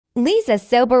LIZA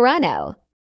Soberano.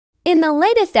 In the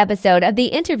latest episode of The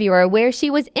Interviewer, where she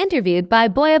was interviewed by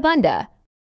Boyabunda,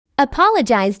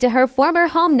 apologized to her former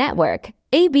home network,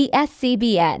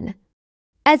 ABS-CBN,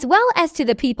 as well as to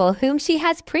the people whom she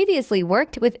has previously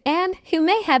worked with and who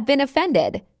may have been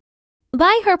offended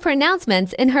by her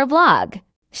pronouncements in her blog.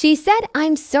 She said,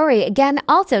 "I'm sorry again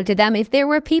also to them if there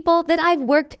were people that I've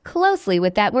worked closely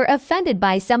with that were offended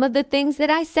by some of the things that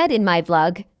I said in my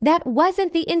vlog. That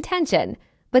wasn't the intention.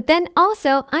 But then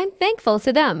also, I'm thankful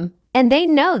to them. And they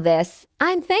know this.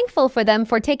 I'm thankful for them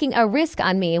for taking a risk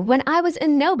on me when I was a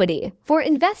nobody, for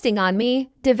investing on me,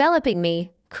 developing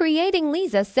me, creating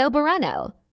LIZA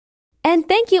Soberano. And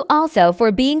thank you also for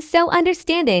being so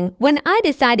understanding when I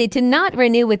decided to not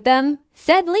renew with them,"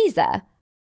 said LIZA.